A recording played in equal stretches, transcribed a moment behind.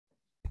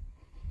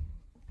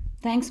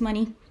Thanks,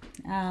 Mani.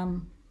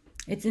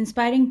 It's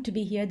inspiring to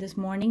be here this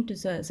morning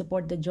to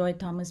support the Joy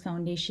Thomas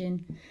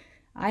Foundation.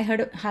 I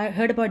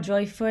heard about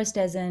Joy first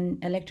as an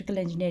electrical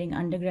engineering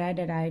undergrad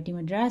at IIT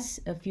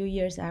Madras a few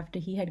years after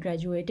he had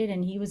graduated,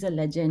 and he was a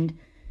legend.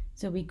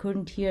 So we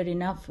couldn't hear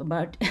enough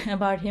about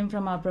about him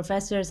from our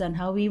professors and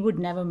how we would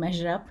never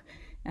measure up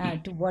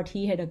to what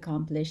he had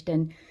accomplished.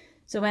 And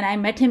so when I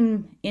met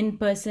him in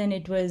person,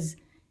 it was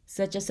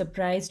such a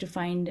surprise to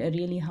find a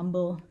really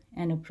humble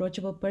and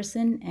approachable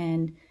person.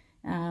 And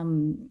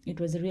it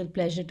was a real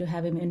pleasure to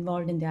have him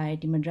involved in the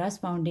IIT Madras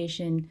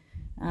Foundation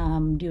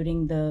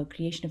during the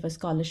creation of a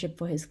scholarship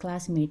for his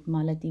classmate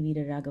Malati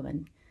Veera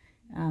Raghavan,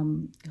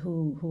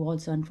 who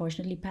also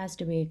unfortunately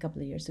passed away a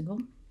couple of years ago.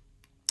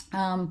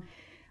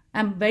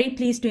 I'm very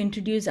pleased to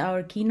introduce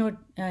our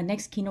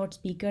next keynote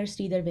speaker,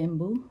 Sridhar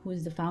Vembu, who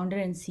is the founder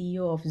and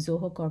CEO of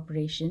Zoho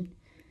Corporation.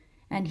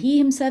 And he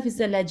himself is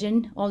a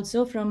legend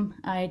also from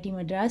IIT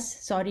Madras.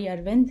 Sorry,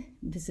 Arvind,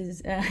 this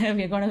is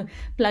we're going to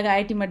plug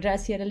IIT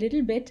Madras here a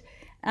little bit.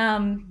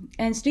 And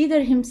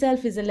Sridhar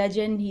himself is a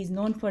legend. He's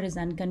known for his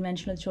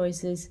unconventional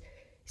choices.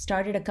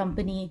 Started a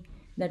company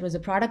that was a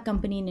product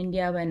company in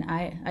India when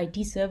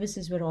IT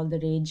services were all the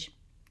rage.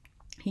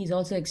 He's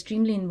also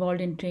extremely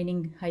involved in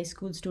training high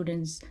school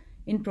students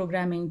in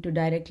programming to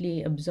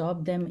directly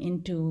absorb them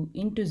into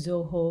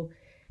Zoho.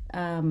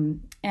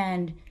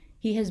 And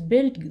he has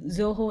built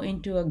Zoho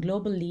into a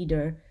global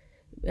leader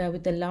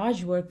with a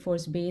large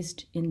workforce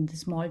based in the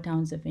small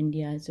towns of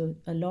India. So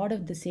a lot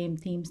of the same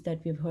themes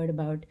that we've heard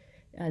about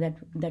that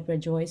were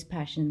Joy's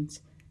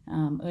passions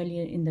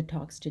earlier in the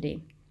talks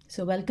today.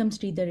 So welcome,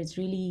 Sridhar. It's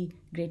really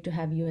great to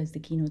have you as the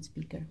keynote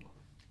speaker.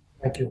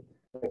 Thank you.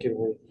 Thank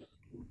you.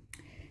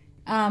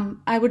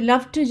 I would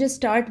love to just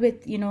start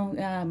with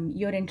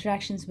your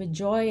interactions with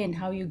Joy and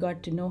how you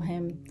got to know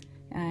him,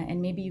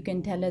 and maybe you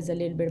can tell us a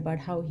little bit about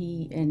how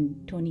he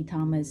and Tony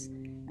Thomas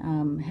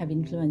have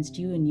influenced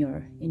you in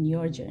your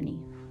journey.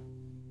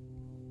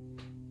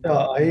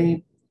 Yeah,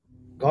 I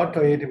got to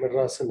IIT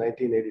Madras in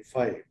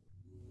 1985,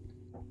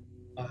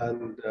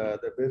 and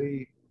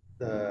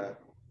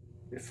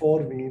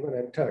before we even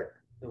entered,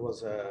 there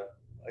was a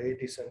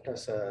IIT sent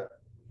us a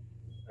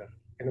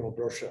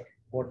brochure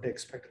what to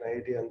expect in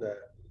IIT, and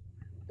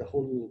the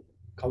whole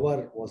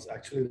cover was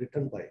actually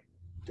written by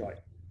Joy.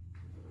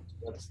 So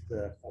that's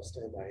the first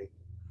time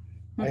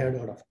I had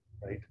heard of it,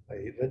 right?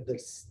 I read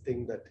this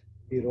thing that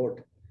he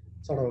wrote,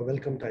 sort of a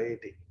welcome to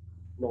IIT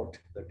note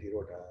that he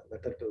wrote a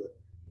letter to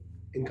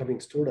incoming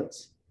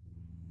students.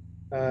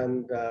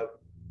 And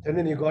then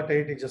when you got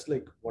IIT, just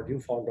like what you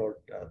found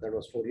out, that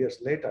was 4 years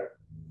later,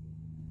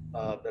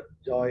 that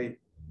Joy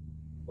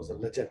was a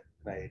legend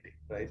in IIT,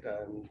 right?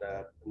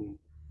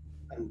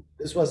 And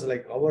this was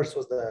like ours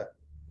was the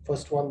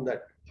first one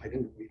that we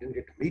didn't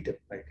get to meet him,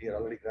 right? He had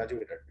already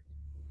graduated,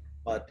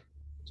 but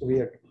so we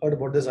had heard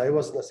about this. I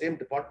was in the same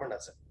department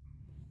as him.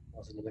 I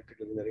was in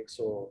electrical engineering,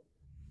 so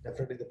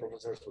definitely the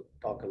professors would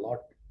talk a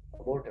lot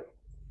about him.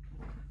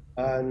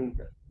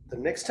 And the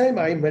next time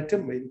I met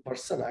him in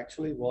person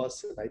actually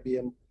was in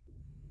IBM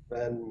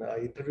when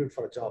I interviewed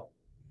for a job.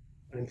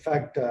 And in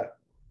fact,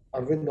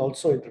 Arvind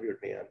also interviewed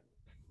me, and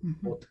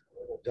both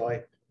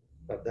Joy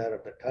were there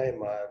at the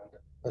time. And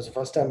it was the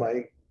first time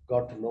I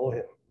got to know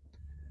him.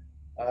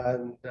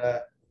 And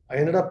I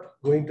ended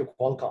up going to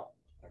Qualcomm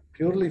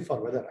purely for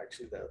weather.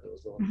 Actually,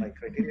 my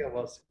criteria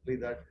was simply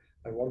that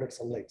I wanted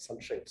sunlight,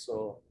 sunshine.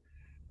 So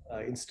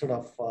instead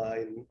of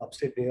in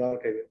upstate New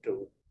York, I went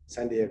to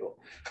San Diego.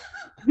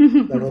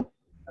 that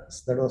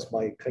was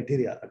my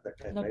criteria at that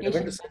time. Right? I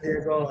went to San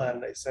Diego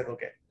and I said,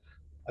 okay,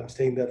 I'm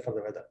staying there for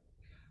the weather.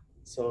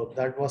 So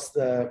that was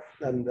though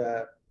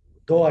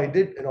I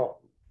did,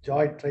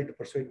 Joy tried to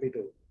persuade me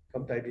to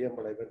come to IBM,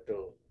 but I went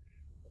to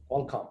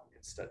Qualcomm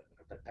instead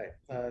at that time.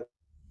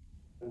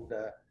 And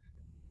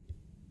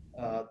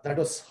that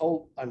was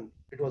how, and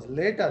it was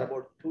later,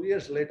 about 2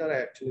 years later, I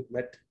actually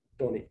met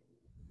Tony.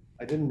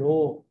 I didn't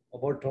know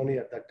about Tony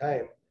at that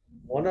time.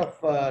 One of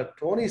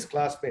Tony's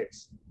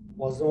classmates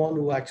was the one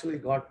who actually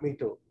got me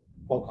to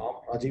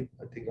Qualcomm. Rajiv,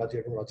 I think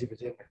Rajiv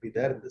Vijay might be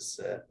there in this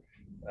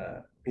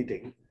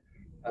meeting.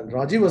 And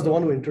Rajiv was the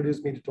one who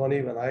introduced me to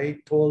Tony when I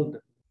told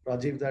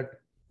Rajiv that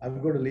I'm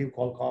going to leave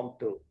Qualcomm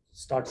to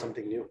start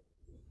something new.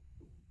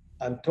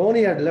 And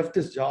Tony had left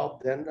his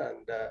job then,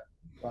 and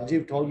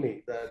Rajiv told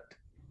me that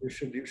you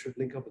should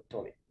link up with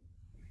Tony.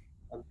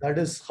 And that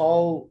is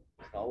how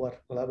our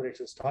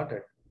collaboration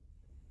started.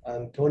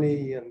 And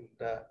Tony and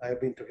I have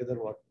been together,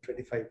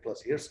 25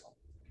 plus years now,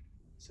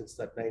 since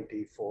that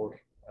 95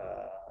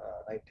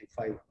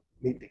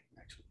 meeting,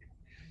 actually.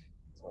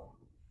 So.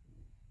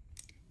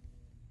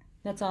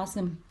 That's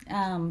awesome.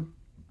 And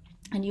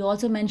you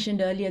also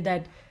mentioned earlier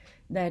that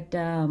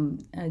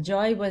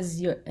Joy was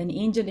an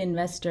angel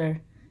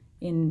investor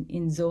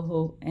in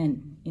Zoho,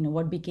 and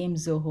what became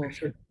Zoho.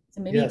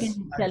 So maybe Yes, you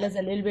can tell us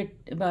a little bit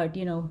about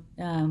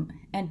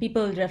and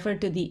people refer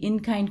to the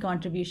in-kind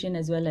contribution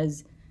as well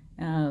as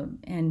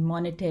and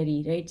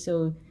monetary, right?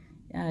 So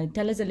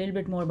tell us a little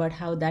bit more about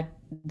how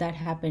that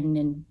happened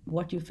and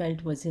what you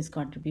felt was his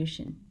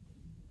contribution.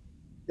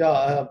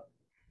 Yeah,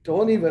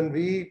 Tony,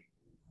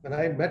 when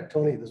I met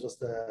Tony, this was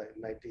the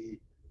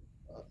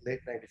late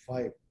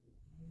 95.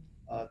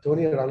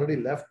 Tony had already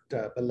left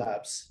Bell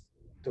Labs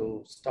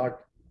to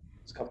start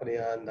his company,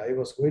 and I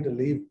was going to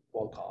leave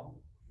Qualcomm.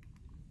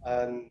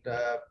 And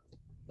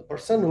the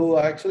person who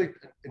actually,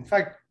 in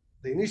fact,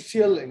 the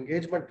initial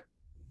engagement,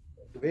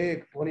 the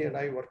way Tony and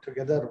I worked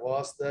together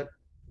was that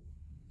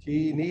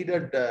he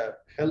needed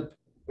help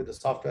with the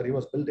software he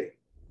was building.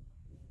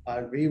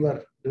 And we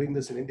were doing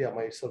this in India,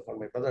 myself and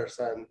my brothers.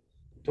 And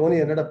Tony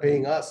ended up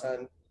paying us.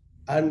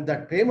 And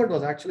that payment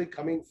was actually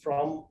coming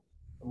from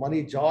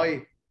money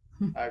Joy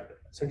had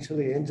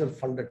essentially angel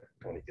funded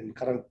Tony in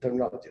current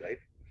terminology, right?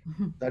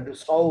 That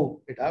is how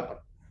it happened.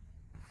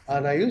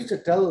 And I used to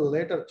tell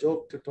later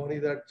joke to Tony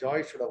that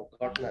Joy should have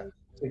gotten a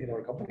stake in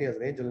our company as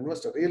an angel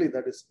investor. Really,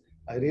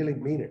 I really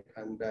mean it.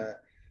 And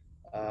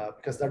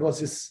because that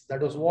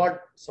was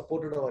what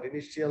supported our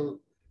initial,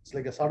 it's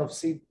like a sort of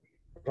seed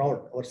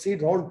round. Our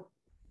seed round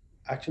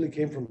actually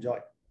came from Joy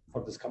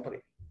for this company.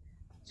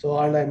 So,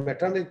 and I'm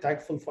eternally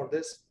thankful for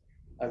this.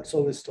 And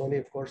so is Tony,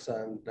 of course.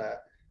 And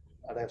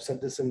I've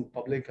said this in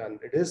public, and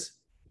it is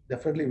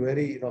definitely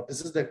very,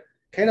 this is the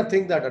kind of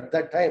thing that at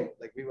that time,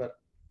 like we were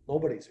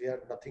nobodies, we had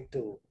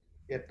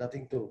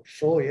nothing to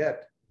show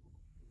yet.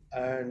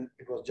 And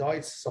it was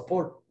Joy's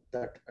support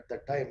that at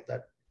that time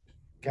that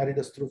carried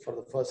us through for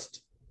the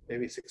first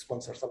maybe 6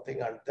 months or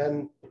something. And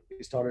then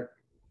we started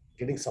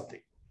getting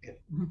something in.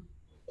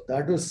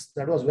 That was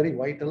very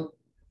vital.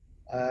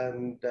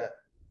 And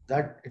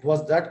it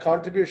was that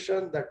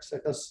contribution that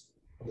set us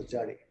on the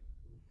journey.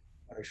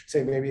 I should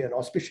say maybe an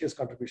auspicious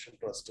contribution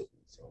to us too.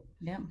 So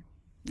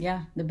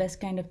yeah, the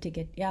best kind of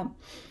ticket. Yeah.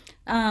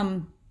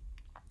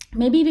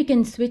 Maybe we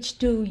can switch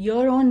to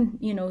your own,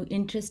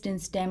 interest in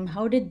STEM.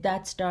 How did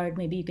that start?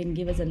 Maybe you can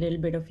give us a little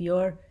bit of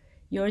your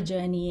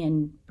journey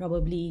and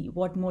probably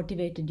what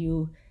motivated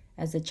you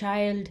as a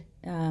child,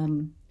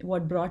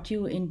 what brought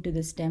you into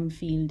the STEM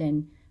field,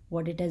 and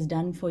what it has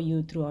done for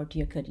you throughout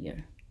your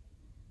career.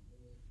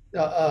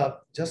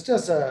 Just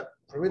as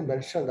Arvind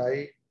mentioned,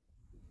 I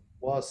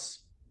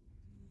was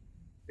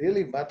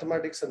really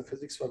mathematics and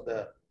physics were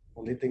the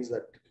only things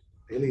that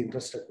really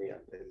interested me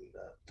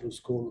through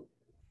school,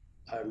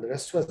 and the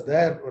rest were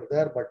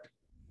there, but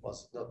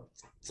was not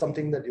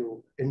something that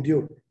you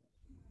endured.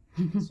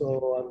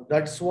 So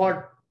that's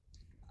what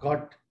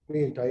got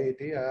me into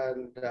IIT,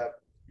 and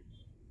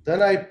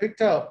then I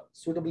picked a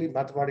suitably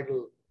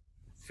mathematical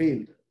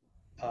field,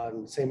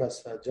 and same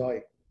as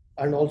Joy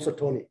and also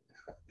Tony.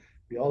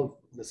 We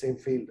all in the same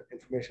field,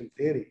 information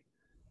theory.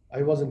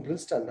 I was in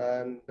Princeton,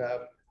 and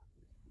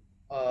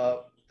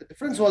the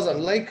difference was,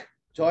 unlike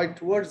Joy,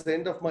 towards the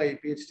end of my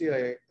PhD,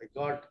 I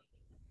got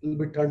a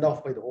little bit turned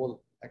off by the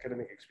whole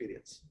academic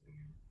experience.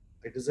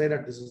 I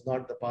decided this is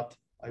not the path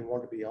I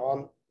want to be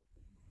on.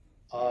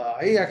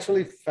 I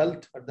actually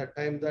felt at that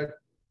time that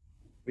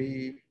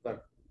we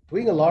were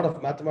doing a lot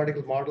of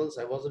mathematical models.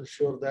 I wasn't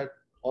sure that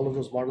all of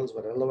those models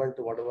were relevant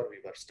to whatever we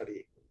were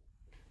studying.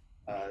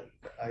 And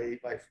I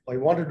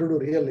wanted to do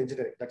real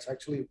engineering. That's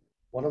actually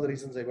one of the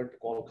reasons I went to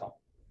Qualcomm.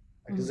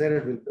 I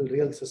decided we'll build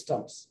real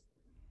systems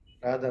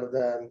rather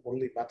than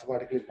only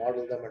mathematically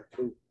model them and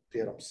prove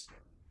theorems.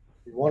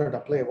 I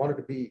wanted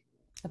to be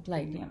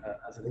applied,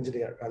 as an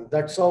engineer. And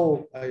that's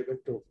how I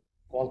went to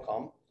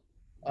Qualcomm.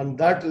 And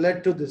that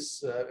led to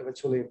this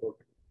eventually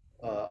book.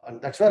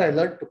 And that's where I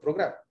learned to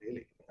program,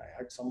 really. I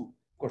had some,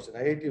 of course, in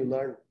IIT you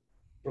learn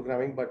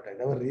programming, but I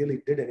never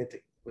really did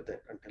anything with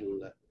it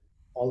until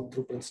all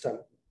through Princeton.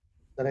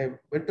 Then I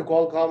went to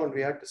Qualcomm and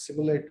we had to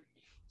simulate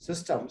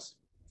systems.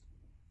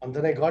 And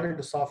then I got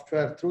into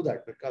software through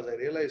that because I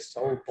realized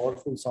how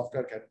powerful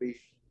software can be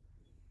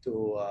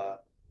to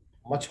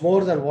much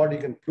more than what you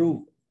can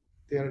prove,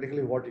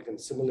 theoretically, what you can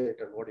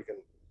simulate and what you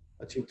can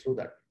achieve through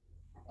that.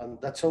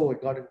 And that's how I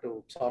got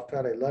into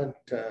software. I learned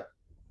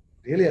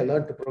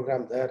to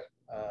program there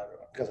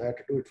because I had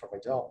to do it for my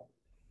job.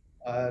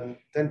 And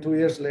then 2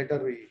 years later,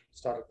 we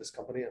started this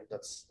company, and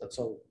that's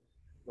how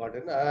I got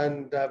in.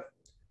 And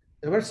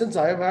ever since,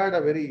 I have had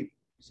a very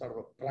sort of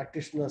a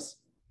practitioner's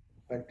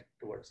bent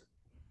towards it.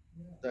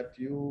 That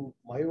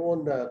my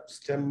own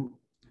STEM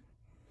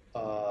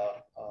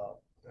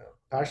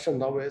passion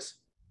now is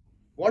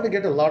want to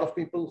get a lot of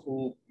people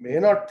who may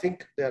not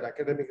think they're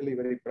academically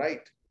very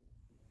bright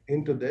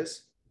into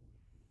this.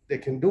 They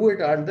can do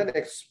it and then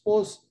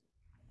expose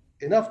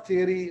enough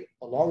theory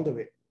along the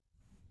way.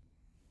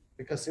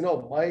 Because,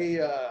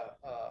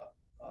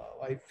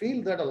 I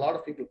feel that a lot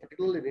of people,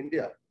 particularly in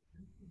India,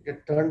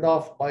 get turned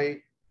off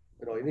by,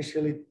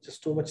 initially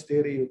just too much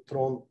theory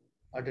thrown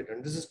at it.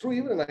 And this is true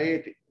even in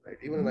IIT, right?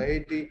 Even in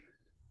IIT,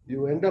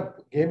 you end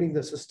up gaming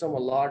the system a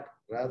lot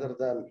rather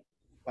than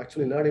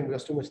actually learning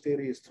because too much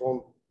theory is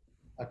thrown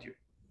at you.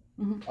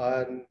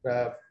 And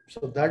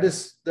so that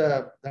is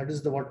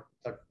what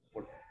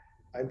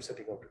I'm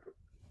setting out to do.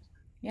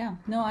 Yeah,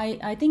 no,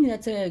 I think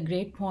that's a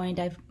great point.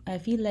 I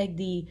feel like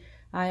the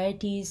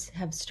IITs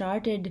have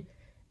started,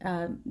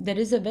 there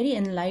is a very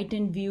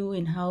enlightened view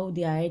in how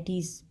the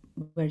IITs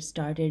were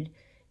started.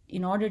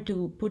 in order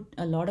to put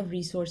a lot of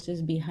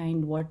resources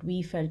behind what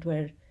we felt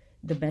were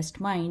the best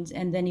minds,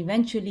 and then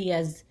eventually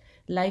as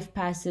life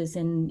passes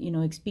and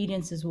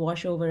experiences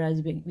wash over us,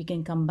 we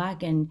can come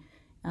back and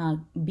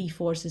be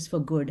forces for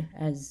good,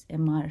 as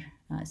MR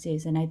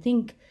says. And I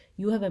think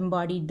you have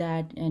embodied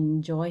that,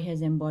 and Joy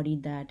has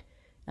embodied that.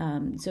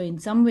 So in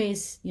some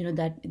ways,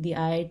 that the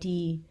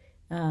IIT,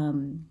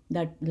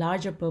 that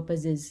larger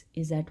purpose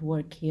is at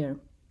work here.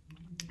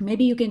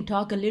 Maybe you can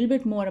talk a little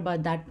bit more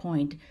about that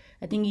point.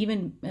 I think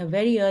even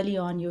very early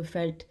on, you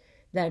felt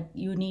that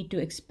you need to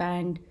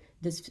expand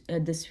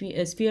the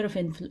sphere of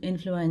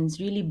influence,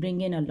 really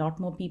bring in a lot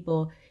more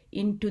people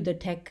into the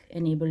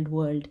tech-enabled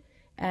world,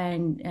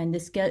 and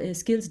the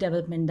skills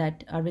development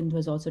that Arvind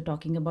was also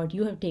talking about.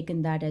 You have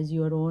taken that as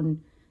your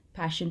own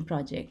passion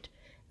project.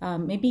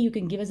 Maybe you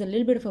can give us a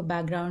little bit of a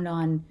background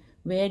on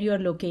where you're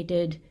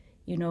located,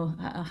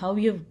 how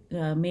you've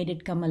made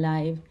it come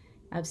alive.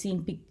 I've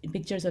seen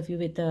pictures of you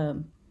with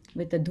a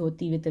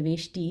dhoti, with a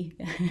veshti,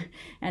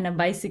 and a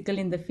bicycle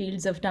in the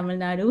fields of Tamil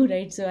Nadu,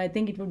 right? So I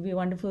think it would be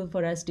wonderful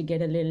for us to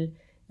get a little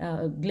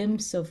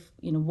glimpse of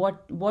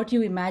what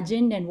you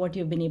imagined and what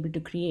you've been able to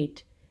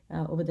create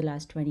over the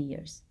last 20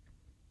 years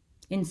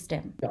in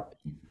STEM. Yeah.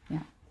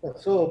 Yeah.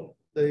 So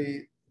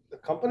the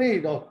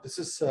company, this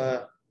is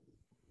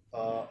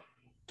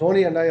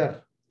Tony and I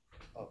are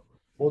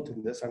both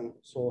in this, and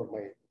so are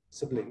my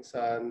siblings.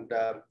 And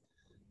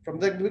from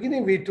the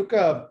beginning, we took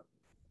a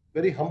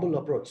very humble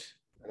approach.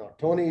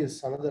 Tony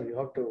is another, you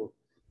have to,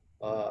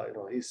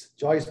 he's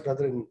Joy's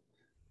brother in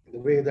the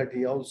way that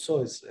he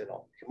also is,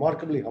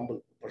 remarkably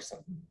humble person.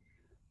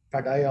 In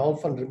fact, I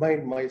often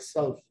remind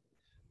myself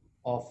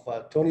of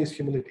Tony's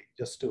humility,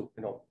 just to,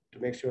 to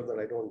make sure that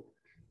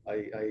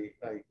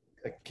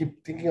I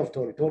keep thinking of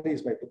Tony. Tony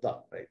is my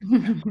Buddha, right?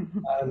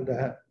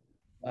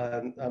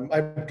 and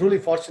I'm truly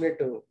fortunate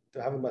to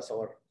have him as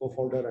our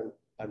co-founder and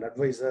an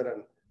advisor.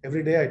 And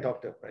every day I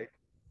talk to him, right?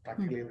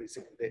 Practically every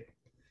single day.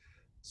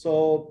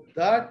 So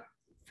that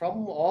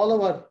from all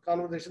of our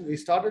conversations, we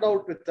started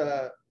out with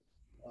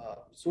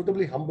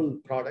suitably humble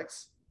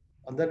products,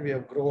 and then we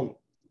have grown.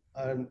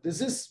 And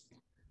this is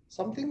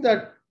something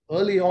that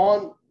early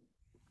on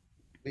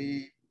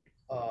we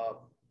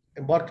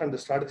embarked on the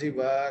strategy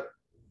where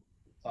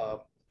I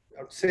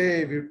would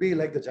say we'd be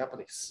like the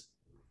Japanese,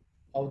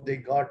 how they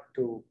got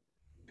to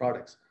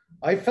products.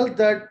 I felt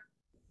that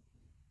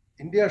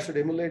India should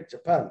emulate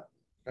Japan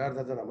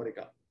rather than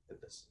America in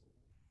this.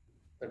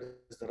 That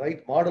is the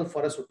right model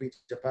for us would be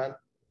Japan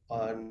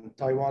and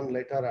Taiwan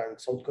later, and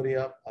South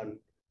Korea, and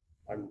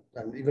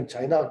even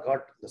China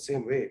got the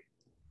same way.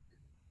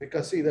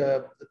 Because see,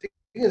 the thing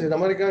is, in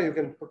America, you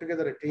can put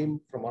together a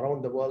team from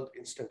around the world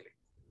instantly.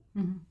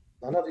 Mm-hmm.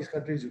 None of these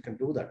countries you can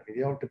do that.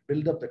 You have to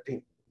build up the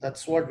team.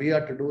 That's what we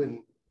have to do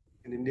in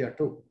India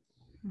too.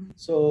 Mm-hmm.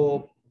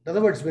 So in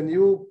other words, when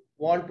you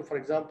want to, for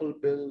example,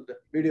 build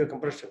video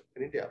compression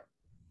in India,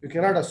 you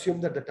cannot assume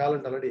that the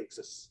talent already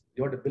exists.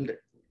 You have to build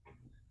it.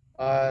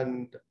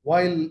 And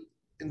while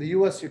in the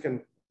US, you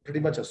can pretty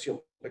much assume,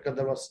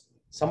 because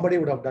somebody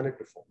would have done it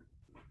before.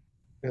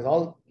 Because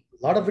a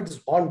lot of it is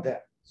born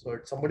there. So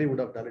somebody would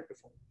have done it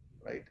before,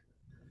 right?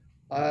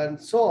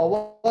 And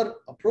so our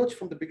approach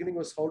from the beginning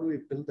was, how do we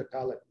build the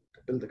talent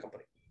to build the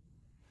company?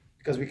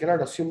 Because we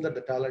cannot assume that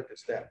the talent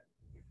is there.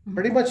 Mm-hmm.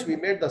 Pretty much we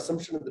made the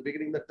assumption at the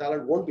beginning that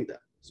talent won't be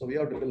there. So we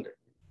have to build it.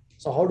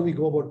 So how do we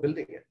go about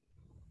building it?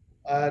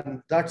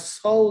 And that's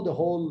how the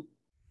whole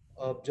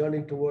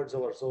journey towards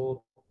our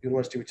Zoho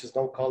University, which is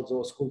now called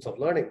Zoho Schools of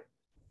Learning,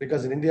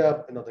 because in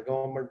India, the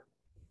government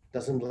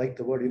doesn't like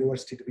the word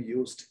university to be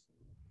used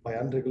by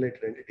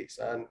unregulated entities.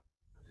 And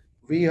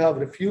we have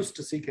refused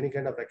to seek any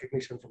kind of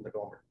recognition from the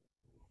government.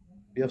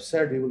 We have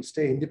said we will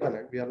stay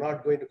independent. We are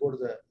not going to go to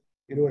the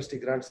University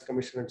Grants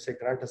Commission and say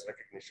grant us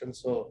recognition.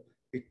 So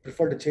we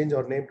prefer to change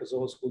our name to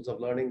Zoho Schools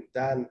of Learning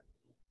than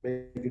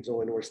make it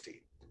Zoho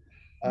University.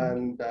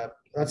 And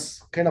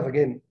that's kind of,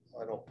 again,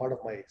 part of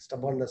my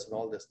stubbornness and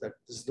all this, that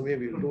this is the way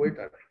we will do it.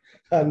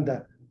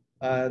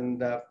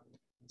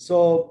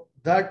 So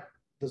that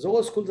the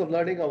Zoho Schools of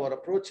Learning, our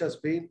approach has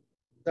been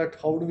that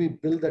how do we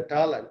build the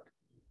talent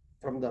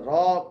from the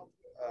raw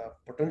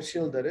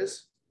potential there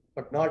is,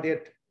 but not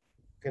yet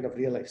kind of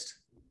realized.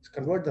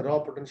 Convert the raw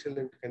potential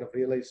into kind of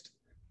realized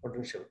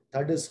potential.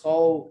 That is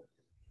how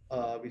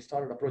we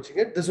started approaching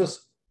it. This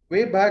was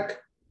way back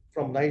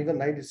from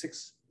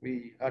 1996.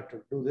 We had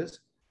to do this.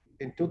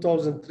 In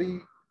 2003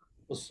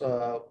 was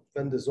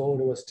when the Zoho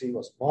University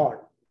was born.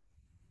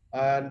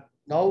 And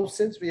now,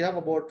 since we have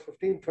about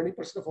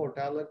 15-20% of our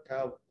talent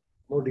have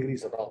no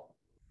degrees at all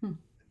in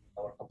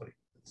our company.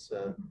 It's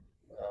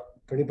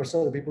 20%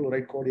 of the people who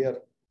write code here.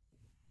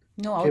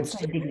 No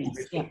outside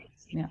degrees.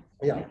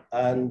 Yeah.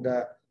 And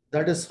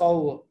that is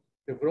how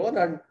we've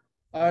grown.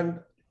 And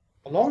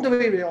along the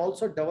way, we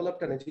also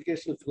developed an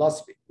educational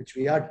philosophy, which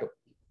we had to,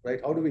 right?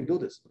 How do we do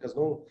this? Because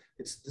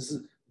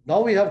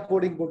now we have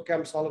coding boot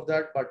camps, all of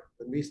that, but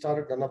when we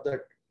started, none of that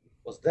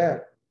was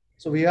there.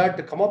 So we had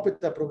to come up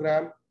with a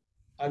program,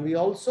 and we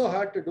also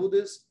had to do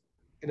this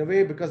in a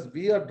way because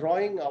we are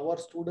drawing our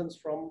students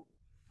from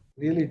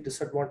really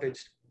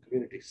disadvantaged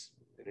communities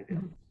in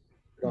India.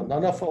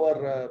 None of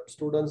our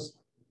students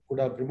could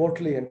have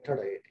remotely entered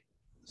IIT.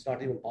 It's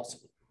not even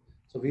possible.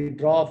 So we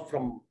draw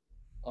from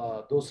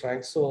those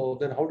ranks. So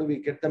then how do we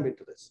get them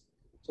into this?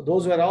 So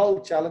those were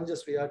all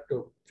challenges we had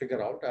to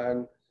figure out.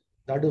 And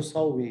that is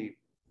how we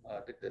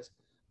did this.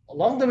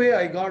 Along the way,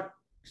 I got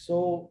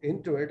so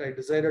into it, I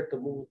decided to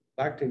move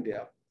back to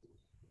India,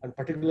 and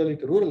particularly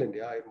to rural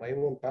India. My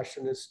own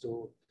passion is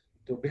to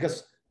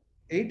because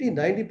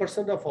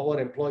 80-90% of our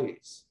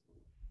employees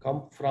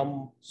come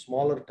from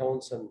smaller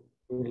towns and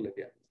rural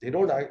India. They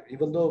don't,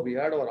 even though we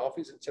had our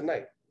office in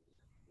Chennai,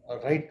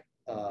 right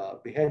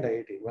behind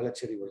IIT,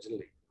 Velachery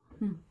originally.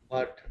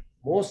 But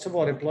most of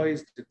our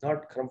employees did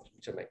not come from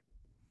Chennai.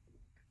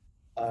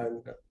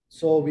 And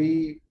so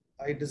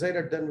I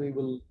decided then we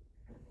will,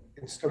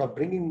 instead of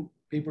bringing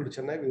people to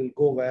Chennai, we will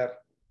go where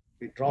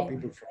we draw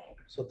people from.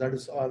 So that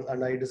is,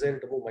 and I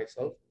decided to move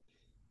myself.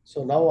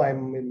 So now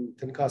I'm in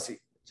Tenkasi.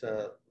 It's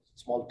a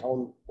small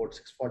town, about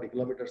 640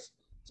 kilometers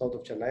south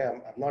of Chennai.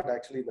 I'm not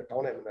actually in the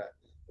town. I'm in a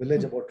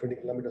village about 20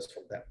 kilometers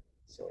from there.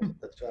 So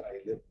that's where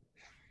I live.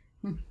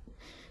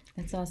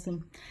 That's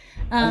awesome.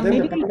 And then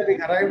the pandemic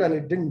arrived, and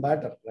it didn't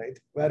matter, right?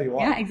 Where you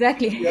are. Yeah,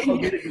 exactly.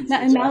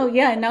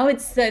 Now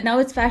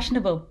it's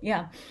fashionable.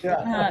 Yeah.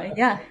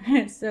 Yeah.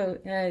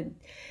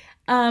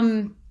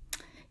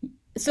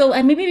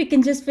 So maybe we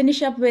can just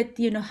finish up with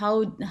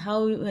how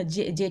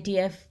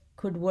JTF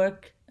could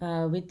work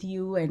with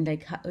you, and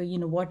like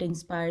what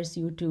inspires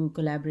you to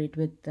collaborate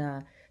with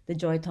the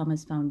Joy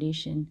Thomas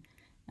Foundation,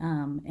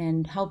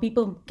 and how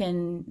people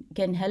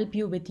can help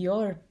you with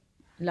your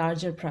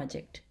larger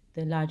project,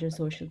 the larger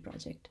social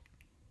project.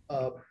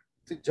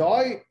 The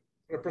Joy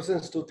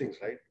represents two things,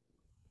 right?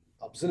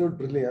 Absolute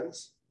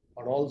brilliance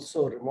and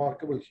also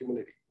remarkable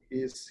humility.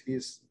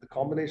 He's the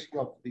combination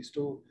of these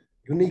two,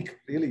 unique,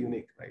 really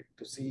unique, right?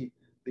 To see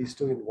these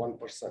two in one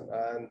person.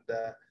 And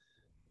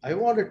I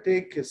want to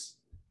take his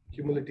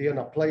humility and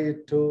apply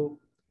it to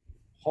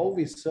how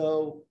we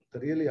serve the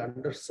really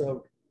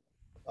underserved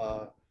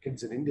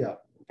kids in India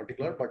in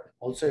particular, but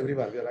also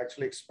everywhere. We are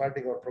actually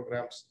expanding our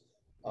programs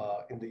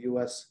in the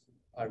US,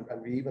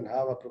 and we even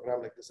have a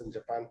program like this in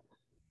Japan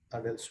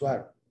and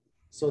elsewhere.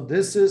 So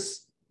this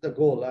is the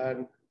goal.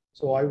 And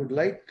so I would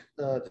like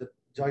the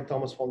Joy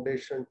Thomas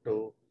Foundation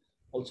to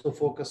also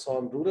focus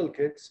on rural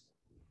kids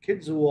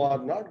who are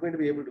not going to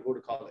be able to go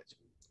to college,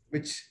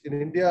 which in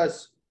India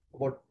is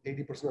about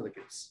 80% of the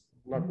kids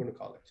not going to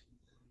college.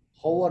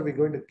 How are we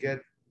going to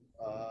get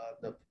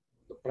the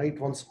bright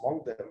ones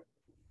among them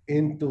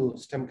into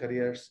STEM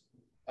careers?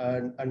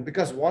 And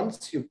because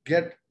once you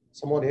get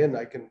someone in,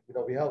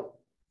 we have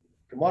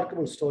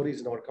remarkable stories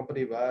in our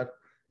company where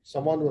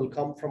someone will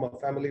come from a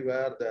family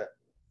where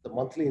the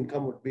monthly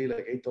income would be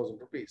like 8,000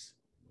 rupees.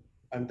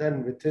 And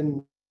then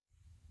within,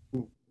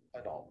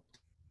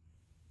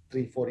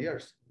 3-4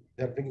 years,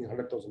 they're bringing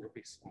 100,000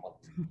 rupees a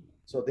month.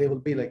 So they will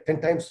be like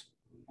 10 times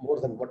more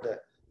than what the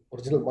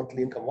original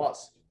monthly income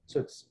was. So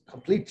it's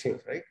complete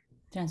change, right?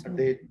 And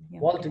they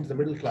vault into the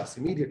middle class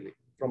immediately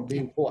from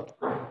being poor.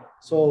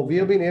 So we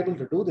have been able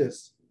to do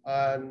this.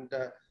 And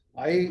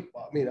I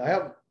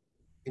have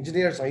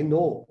engineers I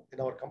know in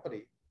our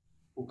company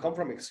who come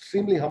from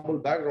extremely humble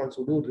backgrounds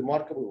who do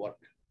remarkable work.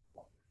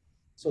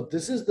 So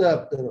this is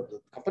the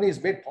company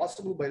is made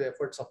possible by the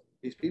efforts of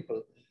these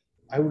people.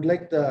 I would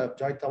like the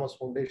Joy Thomas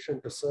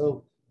Foundation to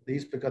serve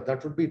these, because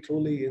that would be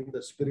truly in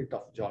the spirit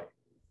of joy.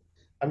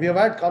 And we have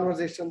had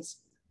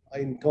conversations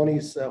in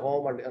Tony's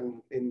home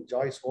and in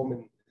Joy's home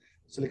in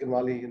Silicon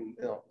Valley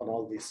on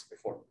all these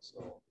before.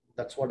 So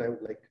that's what I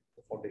would like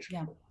the foundation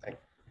to do. Thank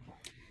you.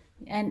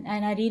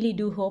 And I really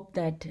do hope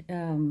that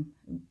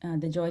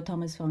the Joy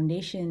Thomas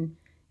Foundation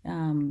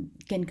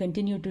can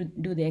continue to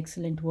do the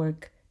excellent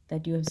work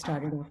that you have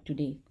started off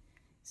today.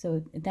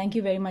 So thank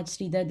you very much,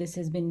 Sridhar. This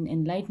has been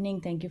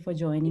enlightening. Thank you for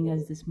joining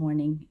us this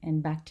morning.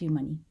 And back to you,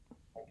 Mani.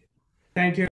 Thank you.